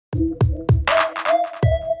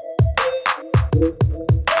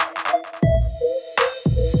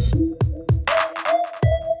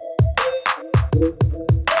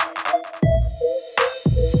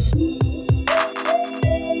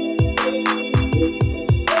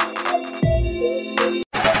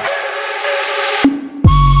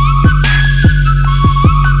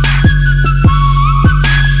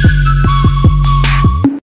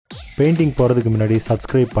Painting போகிறதுக்கு முன்னாடி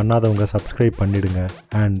subscribe பண்ணாதவங்க சப்ஸ்கிரைப் பண்ணிடுங்க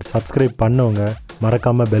அண்ட் சப்ஸ்கிரைப் பண்ணவங்க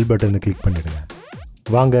மறக்காமல் பெல் பட்டனை கிளிக் பண்ணிடுங்க.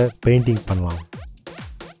 வாங்க பெயிண்டிங் பண்ணலாம்.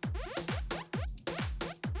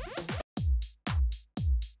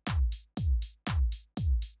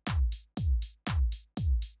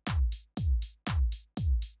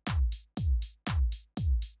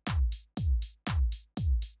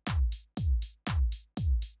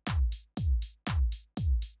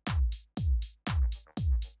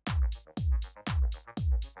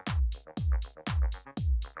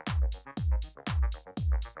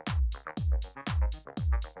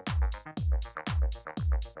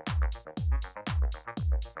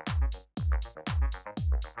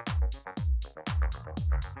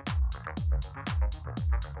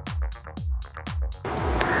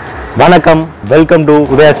 வணக்கம், welcome to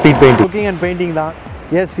Udaya speed painting. Cooking and painting தான்.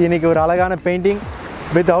 எஸ், இன்றைக்கி ஒரு அழகான பெயிண்டிங்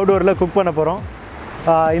வித் அவுடோரில் குக் பண்ண போகிறோம்.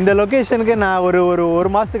 இந்த லொக்கேஷனுக்கு நான் ஒரு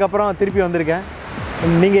மாதத்துக்கு அப்புறம் திருப்பி வந்திருக்கேன்.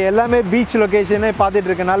 நீங்கள் எல்லாமே பீச் லொக்கேஷனே பார்த்துட்டு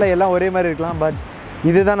இருக்கனால எல்லாம் ஒரே மாதிரி இருக்கலாம். பட்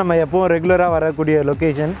இதுதான் நம்ம எப்போவும் ரெகுலராக வரக்கூடிய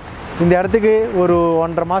லொக்கேஷன். இந்த இடத்துக்கு ஒரு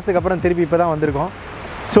 1.5 மாதத்துக்கு அப்புறம் திருப்பி இப்போ தான் வந்திருக்கோம்.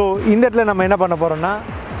 ஸோ இந்த இடத்துல நம்ம என்ன பண்ண போகிறோம்னா,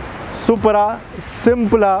 சூப்பராக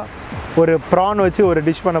சிம்பிளாக ஒரு ப்ரான் வச்சு ஒரு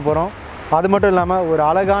டிஷ் பண்ண போகிறோம். அது மட்டும் இல்லாமல் ஒரு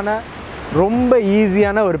அழகான ரொம்ப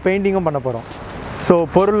ஈஸியான ஒரு பெயிண்டிங்கும் பண்ண போகிறோம். ஸோ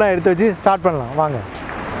பொருள்லாம் எடுத்து வச்சு ஸ்டார்ட் பண்ணலாம் வாங்க.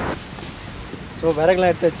 ஸோ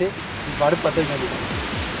விறகுலாம் எடுத்து வச்சு இப்போ அடுப்பு பற்ற வைக்க.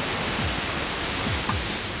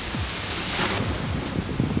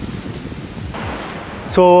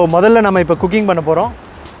 ஸோ முதல்ல நம்ம இப்போ குக்கிங் பண்ண போகிறோம்.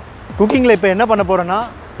 குக்கிங்கில் இப்போ என்ன பண்ண போகிறோன்னா,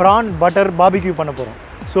 ப்ரான் பட்டர் பாபிக்யூ பண்ண போகிறோம்.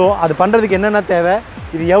 ஸோ அது பண்ணுறதுக்கு என்னென்ன தேவை,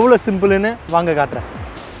 இது எவ்வளோ சிம்பிள்னு வாங்க காட்டுறேன்.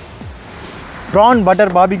 ப்ரான்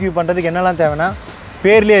பட்டர் பாபிக்யூ பண்ணுறதுக்கு என்னெல்லாம் தேவைன்னா,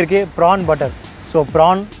 பேர்லேயே இருக்குது PRAN butter. So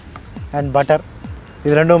PRAN and butter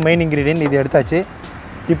இது ரெண்டும் மெயின் இன்க்ரீடியன்ட். இது எடுத்தாச்சு.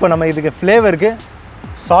 இப்போ நம்ம இதுக்கு ஃப்ளேவருக்கு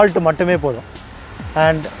சால்ட்டு மட்டுமே போதும்.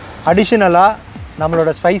 அண்ட் அடிஷ்னலாக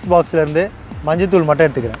நம்மளோட ஸ்பைஸ் பாக்ஸ்லேருந்து மஞ்சத்தூள் மட்டும்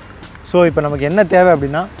எடுத்துக்கிறேன். ஸோ இப்போ நமக்கு என்ன தேவை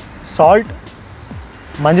அப்படின்னா, சால்ட்,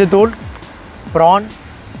 மஞ்சத்தூள், ப்ரான்,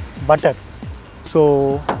 பட்டர். ஸோ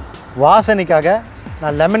வாசனைக்காக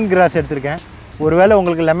நான் லெமன் கிராஸ் எடுத்திருக்கேன். ஒருவேளை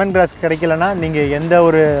உங்களுக்கு லெமன் கிராஸ் கிடைக்கலன்னா நீங்கள் எந்த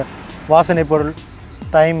ஒரு வாசனை பொருள்,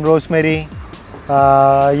 தைம், ரோஸ்மெரி,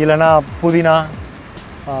 இல்லைனா புதினா,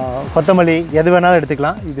 கொத்தமல்லி எது வேணாலும்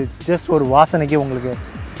எடுத்துக்கலாம். இது ஜஸ்ட் ஒரு வாசனைக்கு உங்களுக்கு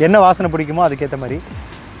என்ன வாசனை பிடிக்குமோ அதுக்கேற்ற மாதிரி.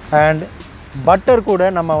 அண்ட் பட்டர் கூட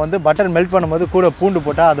நம்ம வந்து பட்டர் மெல்ட் பண்ணும்போது கூட பூண்டு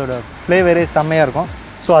போட்டால் அதோட ஃப்ளேவரே செம்மையாக இருக்கும்.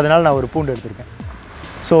 ஸோ அதனால் நான் ஒரு பூண்டு எடுத்திருக்கேன்.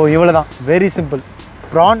 ஸோ இவ்வளோ தான், வெரி சிம்பிள்.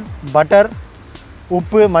 ப்ரான், பட்டர்,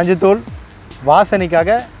 உப்பு, மஞ்சத்தூள்,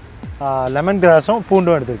 வாசனைக்காக லெமன் கிராஸும்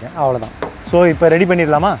பூண்டும் எடுத்திருக்கேன். அவ்வளோதான். ஸோ இப்போ ரெடி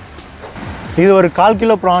பண்ணிடலாமா? இது ஒரு 1/4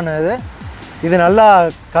 கிலோ ப்ரான். இது நல்லா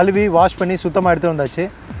கழுவி வாஷ் பண்ணி சுத்தமாக எடுத்து வந்தாச்சு.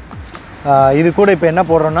 இது கூட இப்போ என்ன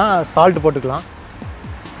போடுறோன்னா, சால்ட் போட்டுக்கலாம்,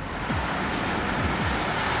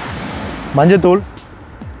 மஞ்சத்தூள்.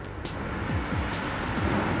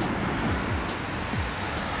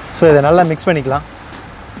 ஸோ இதை நல்லா மிக்ஸ் பண்ணிக்கலாம்.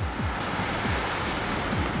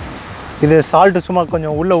 இது சால்ட்டு சும்மா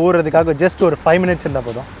கொஞ்சம் உள்ளே ஊறுறதுக்காக ஜஸ்ட் ஒரு 5 மினிட்ஸ் இருந்தால்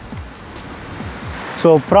போதும்.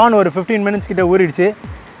 ஸோ ப்ரான் ஒரு 15 மினிட்ஸ் கிட்டே ஊறிடுச்சு.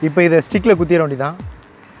 இப்போ இதை ஸ்டிக்கில் குத்திட வேண்டியதான்.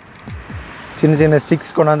 சின்ன சின்ன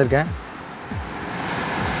ஸ்டிக்ஸ் கொண்டாந்துருக்கேன்.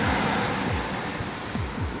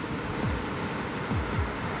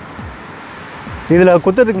 இதில்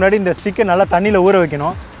குத்துறதுக்கு முன்னாடி இந்த ஸ்டிக்கை நல்லா தண்ணியில் ஊற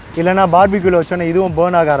வைக்கணும். இல்லைனா பார்பிக்யூவில் வச்சோன்னே இதுவும்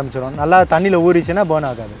பேர்ன் ஆக ஆரம்பிச்சிடும். நல்லா தண்ணியில் ஊறிச்சுன்னா பேர்ன்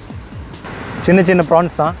ஆகாது. சின்ன சின்ன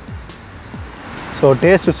ப்ரான்ஸ் தான். ஸோ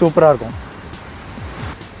டேஸ்ட்டு சூப்பராக இருக்கும்.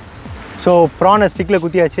 ஸோ ப்ரானை ஸ்டிக்கில்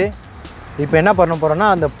குத்தியாச்சு. இப்போ என்ன பண்ண போகிறோன்னா,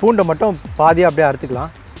 அந்த பூண்டை மட்டும் பாதியாக அப்படியே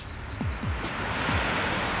அறுத்துக்கலாம்.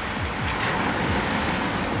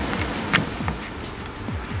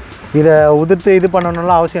 இதை உதிர்த்து இது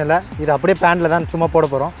பண்ணணும்லாம் அவசியம் இல்லை. இது அப்படியே பேனில் தான் சும்மா போட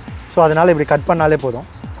போகிறோம். ஸோ அதனால் இப்படி கட் பண்ணாலே போதும்.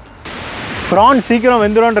 ப்ரான் சீக்கிரம்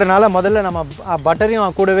வெந்துடும்ன்றனால முதல்ல நம்ம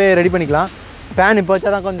பட்டரையும் கூடவே ரெடி பண்ணிக்கலாம். பேன் இப்போ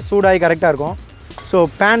வச்சா தான் கொஞ்சம் சூடாகி கரெக்டாக இருக்கும். ஸோ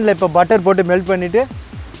பேனில் இப்போ பட்டர் போட்டு மெல்ட் பண்ணிவிட்டு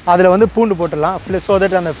அதில் வந்து பூண்டு போட்டுடலாம். ஸோ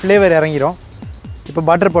தட் அந்த ஃப்ளேவர் இறங்கிடும். இப்போ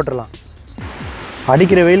பட்டர் போட்டுடலாம்.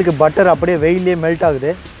 அடிக்கிற வெயிலுக்கு பட்டர் அப்படியே வெயிலே மெல்ட்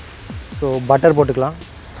ஆகுது. ஸோ பட்டர் போட்டுக்கலாம்.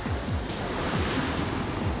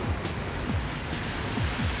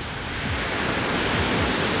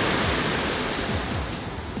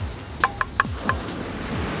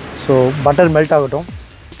 ஸோ பட்டர் மெல்ட் ஆகட்டும்.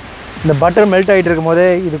 இந்த பட்டர் மெல்ட் ஆகிட்டு இருக்கும் போதே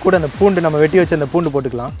இது கூட அந்த பூண்டு நம்ம வெட்டி வச்சு அந்த பூண்டு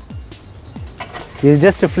போட்டுக்கலாம். இது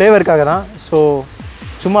ஜஸ்ட் ஃப்ளேவருக்காக தான். ஸோ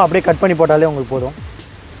சும்மா அப்படியே கட் பண்ணி போட்டாலே உங்களுக்கு போதும்.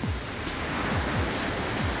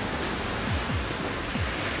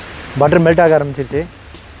 பட்டர் மெல்ட் ஆக ஆரம்பிச்சிருச்சு.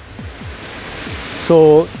 ஸோ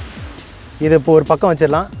இது இப்போ ஒரு பக்கம்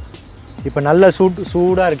வச்சிடலாம். இப்போ நல்ல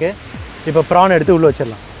சூடாக இருக்குது. இப்போ ப்ரான் எடுத்து உள்ளே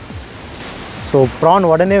வச்சிடலாம். ஸோ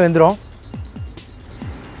ப்ரான் உடனே வெந்துடும்.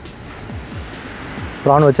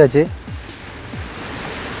 ப்ரான் வச்சாச்சு.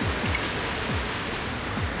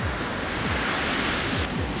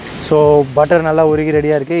 ஸோ பட்டர் நல்லா உருகி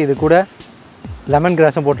ரெடியாக இருக்குது. இது கூட லெமன்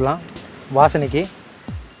கிராஸும் போட்டுடலாம் வாசனைக்கு.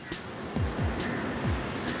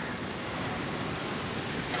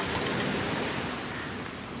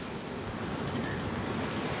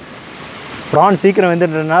 ப்ரான் சீக்கிரம்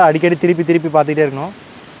வெந்துன்றதுனால அடிக்கடி திருப்பி பார்த்துக்கிட்டே இருக்கணும்.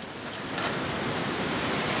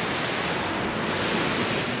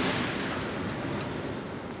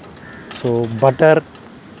 ஸோ பட்டர்,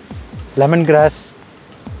 லெமன் கிராஸ்,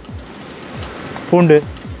 பூண்டு,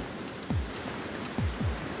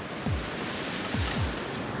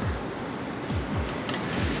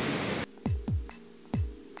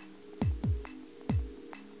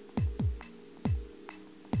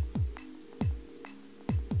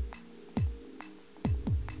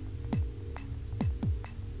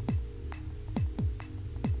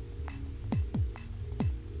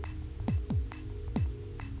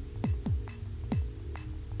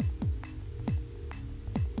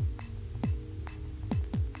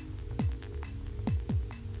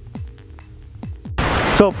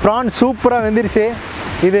 ஸோ ப்ரான் சூப்பராக வெந்துருச்சு.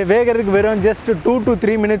 இது வேகிறதுக்கு வெறும் ஜஸ்ட் 2 to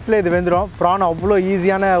 3 மினிட்ஸில் இது வெந்துடும். ப்ரான் அவ்வளோ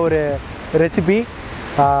ஈஸியான ஒரு ரெசிபி.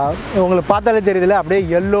 உங்களுக்கு பார்த்தாலே தெரியுதுல்ல, அப்படியே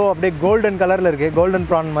எல்லோ, அப்படியே கோல்டன் கலரில் இருக்குது. கோல்டன்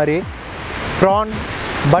ப்ரான் மாதிரி. ப்ரான்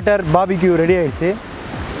பட்டர் பாபிக்யூ ரெடி ஆகிடுச்சு.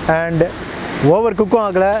 அண்ட் ஓவர் குக்கும்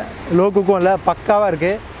ஆகலை, லோ குக்கும் இல்லை, பக்காவாக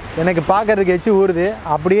இருக்குது. எனக்கு பார்க்குறதுக்கு எச்சு ஊறுது.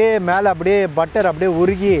 அப்படியே மேலே அப்படியே பட்டர் அப்படியே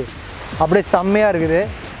உருகி அப்படியே செம்மையாக இருக்குது.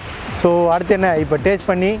 ஸோ அடுத்து என்ன, இப்போ டேஸ்ட்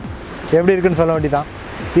பண்ணி எப்படி இருக்குன்னு சொல்ல வேண்டியதான்.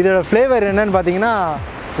 இதோட ஃப்ளேவர் என்னென்னு பார்த்தீங்கன்னா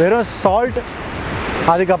வெறும் சால்ட்,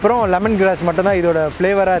 அதுக்கப்புறம் லெமன் கிராஸ் மட்டும்தான் இதோட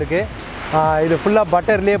ஃப்ளேவராக இருக்குது. இது ஃபுல்லாக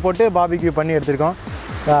பட்டர்லேயே போட்டு பாபிக்யூ பண்ணி எடுத்துருக்கோம்.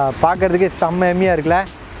 பார்க்குறதுக்கே செம்ம எம்மியாக இருக்குல்ல.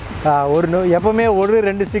 எப்போவுமே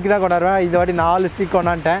 1-2 ஸ்டிக் தான் கொண்டாடுவேன். இந்த வாட்டி 4 ஸ்டிக்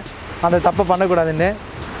கொண்டான்ட்டேன். அந்த தப்பை பண்ணக்கூடாதுன்னு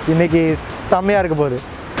இன்றைக்கி செம்மையாக இருக்க போகுது.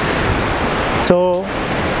 ஸோ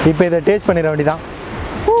இப்போ இதை டேஸ்ட் பண்ணிட வேண்டியதான்.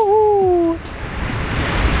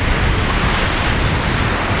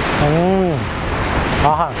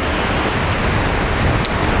 ஆஹா,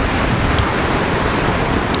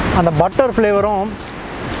 அந்த பட்டர் ஃப்ளேவரும்,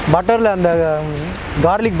 பட்டரில் அந்த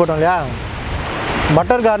கார்லிக் போட்டோம் இல்லையா,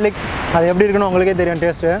 பட்டர் கார்லிக், அது எப்படி இருக்குன்னு உங்களுக்கே தெரியும்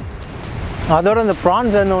டேஸ்ட்டு. அதோட இந்த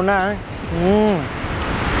ப்ரான்ஸ் இருந்தோடனே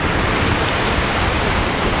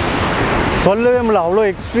சொல்லவே முடியல, அவ்வளோ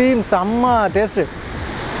எக்ஸ்ட்ரீம் செம்ம டேஸ்ட்டு.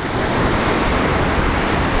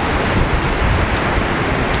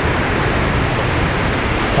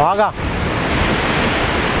 ஆகா,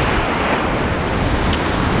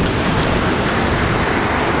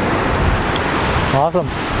 ஆசம்.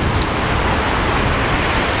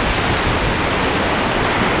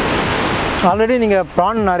 ஆல்ரெடி நீங்கள்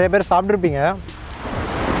ப்ரான் நிறைய பேர் சாப்பிட்ருப்பீங்க.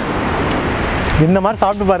 இந்த மாதிரி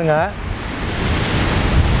சாப்பிட்டு பாருங்கள்,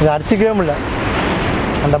 இதை அடிச்சிக்கவே முடியல.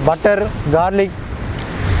 அந்த பட்டர், கார்லிக்,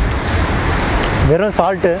 வெறும்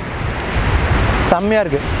சால்ட்டு செம்மையாக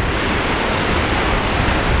இருக்குது.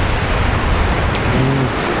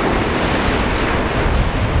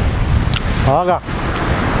 ஆகா,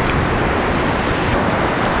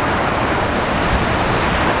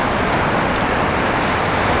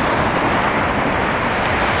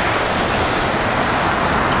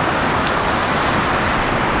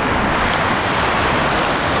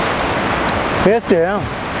 டேஸ்ட்டு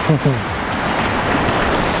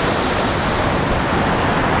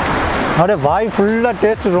அப்படியே வாய் ஃபுல்லாக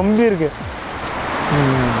டேஸ்ட்டு ரொம்ப இருக்குது.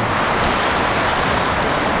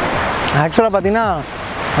 ஆக்சுவலாக பார்த்தீங்கன்னா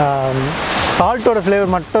சால்ட்டோட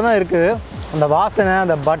ஃப்ளேவர் மட்டும்தான் இருக்குது. அந்த வாசனை,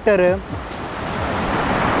 அந்த பட்டரு,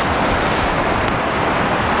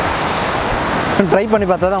 ட்ரை பண்ணி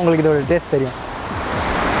பார்த்தா தான் உங்களுக்கு இதோட டேஸ்ட் தெரியும்.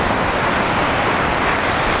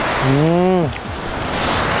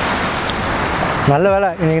 நல்ல வேலை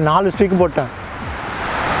இன்றைக்கி 4 ஸ்டிக் போட்டேன்.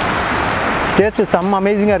 டேஸ்ட்டு செம்ம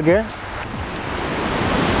அமேசிங்காக இருக்குது.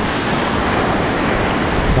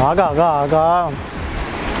 ஆகா ஆகா ஆகா,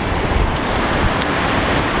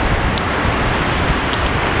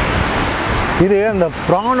 இது அந்த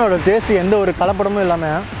ப்ரானோட டேஸ்ட்டு எந்த ஒரு கலப்படமும்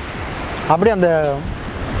இல்லாமல் அப்படியே அந்த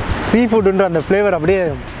சீ ஃபுட்டுன்ற அந்த ஃப்ளேவர் அப்படியே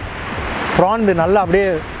ப்ரான் நல்லா அப்படியே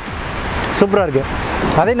சூப்பராக இருக்குது.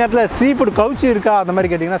 அதே நேரத்தில் சீ ஃபுட் கவுச்சி இருக்கா அந்த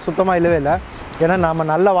மாதிரி கேட்டிங்கன்னா சுத்தமாக இல்லவே இல்லை. ஏன்னா நம்ம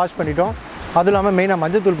நல்லா வாஷ் பண்ணிட்டோம். அதுவும் இல்லாமல் மெயினாக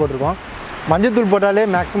மஞ்சத்தூள் போட்டிருக்கோம். மஞ்சத்தூள் போட்டாலே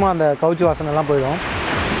மேக்ஸிமம் அந்த கவுச்சி வாசனைலாம் போயிடும்.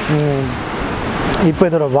 இப்போ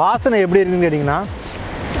இதோட வாசனை எப்படி இருக்குன்னு கேட்டிங்கன்னா,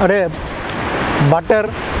 அப்படியே பட்டர்,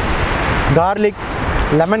 கார்லிக்,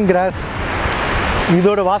 லெமன் கிராஸ்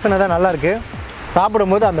இதோட வாசனை தான் நல்லாயிருக்கு.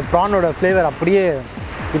 சாப்பிடும்போது அந்த ப்ரானோட ஃப்ளேவர் அப்படியே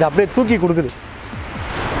இது அப்படியே தூக்கி கொடுக்குது.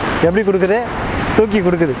 எப்படி கொடுக்குது? தூக்கி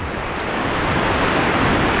கொடுக்குது.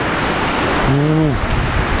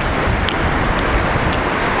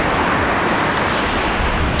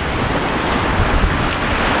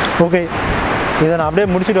 ஓகே, இதை நான் அப்படியே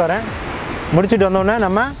முடிச்சுட்டு வரேன். முடிச்சுட்டு வந்தோடனே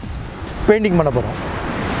நம்ம பெயிண்டிங் பண்ண போகிறோம்.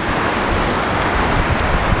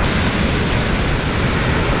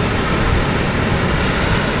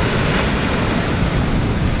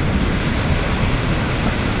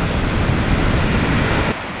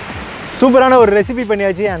 சூப்பரான ஒரு ரெசிபி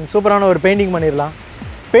பண்ணியாச்சு அண்ட் சூப்பரான ஒரு பெயிண்டிங் பண்ணிடலாம்.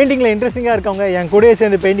 பெயிண்டிங்கில் இன்ட்ரெஸ்டிங்காக இருக்கவங்க என் கூடயே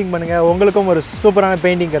சேர்ந்து பெயிண்டிங் பண்ணுங்கள். உங்களுக்கும் ஒரு சூப்பரான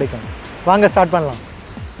பெயிண்டிங் கிடைக்கும். வாங்க ஸ்டார்ட் பண்ணலாம்.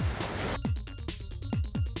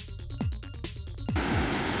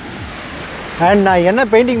 அண்ட் நான் என்ன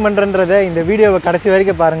பெயிண்டிங் பண்ணுறேன்றதை இந்த வீடியோவை கடைசி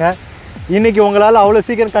வரைக்கும் பாருங்கள். இன்றைக்கி உங்களால் அவ்வளோ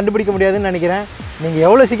சீக்கிரம் கண்டுபிடிக்க முடியாதுன்னு நினைக்கிறேன். நீங்கள்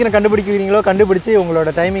எவ்வளோ சீக்கிரம் கண்டுபிடிக்கிறீங்களோ கண்டுபிடிச்சி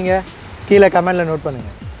உங்களோட டைமிங்கை கீழே கமெண்டில் நோட்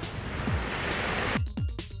பண்ணுங்கள்.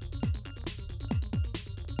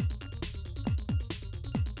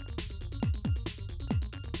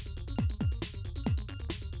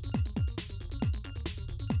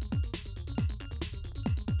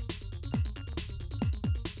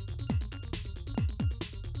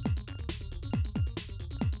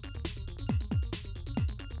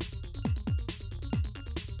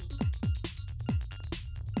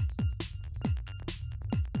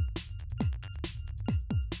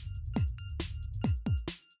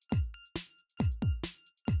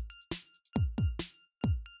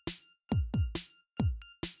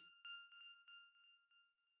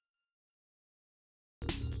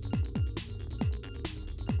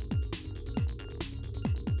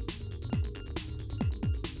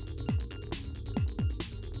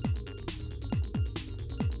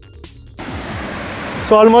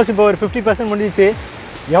 ஸோ ஆல்மோஸ்ட் இப்போ ஒரு 50% முடிஞ்சிச்சு.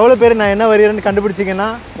 எவ்வளோ பேர் நான் என்ன வரையிறேன்னு கண்டுபிடிச்சிங்கன்னா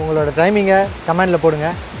உங்களோட டைமிங்கை கமெண்டில் போடுங்க.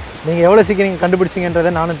 நீங்கள் எவ்வளோ சீக்கிரம்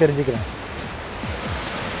கண்டுபிடிச்சிங்கன்றதை நானும் தெரிஞ்சுக்கிறேன்.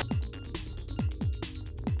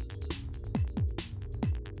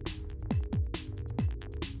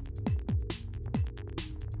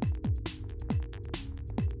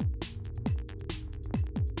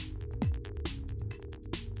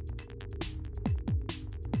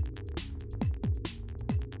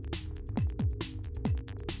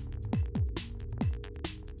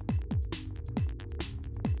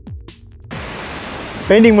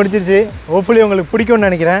 பெயிண்டிங் முடிச்சிருச்சு. ஹோப்ஃபுல்லி உங்களுக்கு பிடிக்கும்னு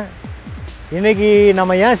நினைக்கிறேன். இன்றைக்கி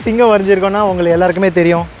நம்ம ஏன் சிங்கம் வரைஞ்சிருக்கோன்னா உங்களுக்கு எல்லாருக்குமே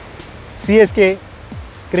தெரியும். சிஎஸ்கே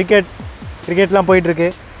கிரிக்கெட்லாம் போயிட்டுருக்கு.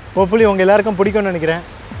 ஹோப்ஃபுல்லி உங்கள் எல்லாருக்கும் பிடிக்கும்னு நினைக்கிறேன்.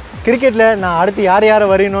 கிரிக்கெட்டில் நான் அடுத்து யாரை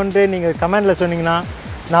வரையணுன்ட்டு நீங்கள் கமெண்டில் சொன்னீங்கன்னா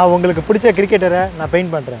நான் உங்களுக்கு பிடிச்ச கிரிக்கெட்டரை நான்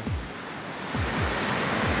பெயிண்ட் பண்ணுறேன்.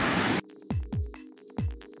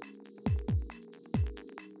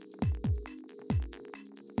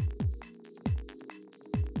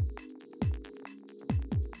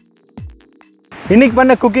 இன்றைக்கி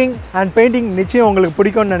பண்ண குக்கிங் அண்ட் பெயிண்டிங் நிச்சயம் உங்களுக்கு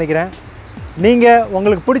பிடிக்கும்னு நினைக்கிறேன். நீங்கள்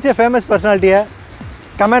உங்களுக்கு பிடிச்ச ஃபேமஸ் பர்சனாலிட்டியை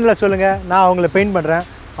கமெண்டில் சொல்லுங்கள், நான் அவங்கள பெயிண்ட் பண்ணுறேன்.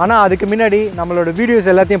 ஆனால் அதுக்கு முன்னாடி நம்மளோட வீடியோஸ்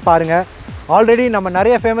எல்லாத்தையும் பாருங்கள். ஆல்ரெடி நம்ம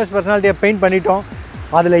நிறைய ஃபேமஸ் பர்சனாலிட்டியை பெயிண்ட் பண்ணிட்டோம்.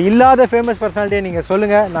 அதில் இல்லாத ஃபேமஸ் பர்சனாலிட்டியை நீங்கள்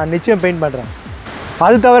சொல்லுங்கள், நான் நிச்சயம் பெயிண்ட் பண்ணுறேன்.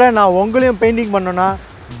 அது தவிர நான் உங்களையும் பெயிண்டிங் பண்ணணுன்னா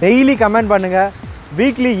டெய்லி கமெண்ட் பண்ணுங்கள்.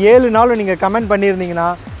 வீக்லி 7 நாளும் நீங்கள் கமெண்ட்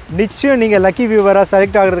பண்ணியிருந்தீங்கன்னா நிச்சயம் நீங்கள் லக்கி வியூவராக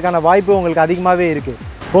செலக்ட் ஆகிறதுக்கான வாய்ப்பு உங்களுக்கு அதிகமாகவே இருக்குது.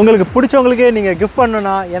 உங்களுக்கு பிடிச்சவங்களுக்கே நீங்கள் கிஃப்ட்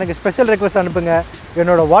பண்ணணுன்னா எனக்கு ஸ்பெஷல் ரெக்வஸ்ட் அனுப்புங்க.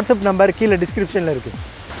 என்னோடய வாட்ஸ்அப் நம்பர் கீழே டிஸ்கிரிப்ஷனில் இருக்குது.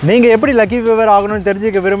 நீங்கள் எப்படி லக்கி வியூவர் ஆகணும்னு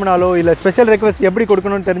தெரிஞ்சுக்க விரும்பினாலோ இல்லை ஸ்பெஷல் ரெக்வஸ்ட் எப்படி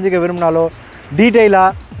கொடுக்கணும்னு தெரிஞ்சுக்க விரும்பினாலோ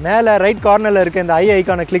டீட்டெயிலாக மேலே ரைட் கார்னரில் இருக்க இந்த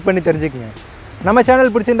ஐக்கானை கிளிக் பண்ணி தெரிஞ்சுக்கங்க. நம்ம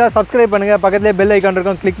சேனல் பிடிச்சிருந்தா சப்ஸ்கிரைப் பண்ணுங்கள். பக்கத்துலேயே பெல் ஐக்கான்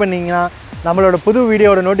இருக்கும், கிளிக் பண்ணிங்கன்னா நம்மளோட புது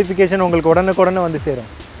வீடியோட நோட்டிஃபிகேஷன் உங்களுக்கு உடனுக்குடனே வந்து சேரும்.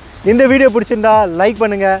 இந்த வீடியோ பிடிச்சிருந்தா லைக்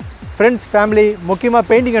பண்ணுங்கள். ஃப்ரெண்ட்ஸ், ஃபேமிலி, முக்கியமாக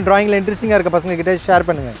பெயிண்டிங் அண்ட் ட்ராயிங்கில் இன்ட்ரெஸ்டிங்காக இருக்க பசங்கக்கிட்ட ஷேர்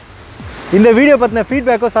பண்ணுங்கள். இந்த வீடியோ பற்றின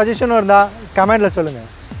ஃபீட்பேக்கோ சஜஷனோ இருந்தால் கமெண்டில் சொல்லுங்கள்.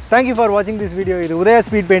 தேங்க்யூ ஃபார் வாட்சிங் திஸ் வீடியோ. இது உதயா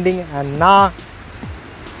ஸ்பீட் பெயிண்டிங் அண்ட் நான்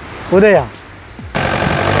உதயா.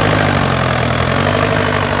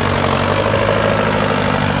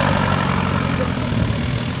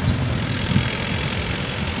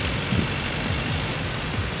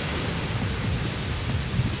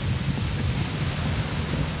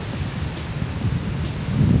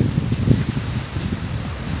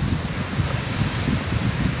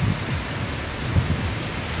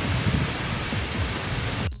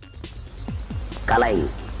 கலை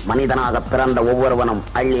மனிதனாக பிறந்த ஒவ்வொருவனும்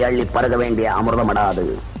அள்ளி அள்ளி பருக வேண்டிய அமிர்தமடாது.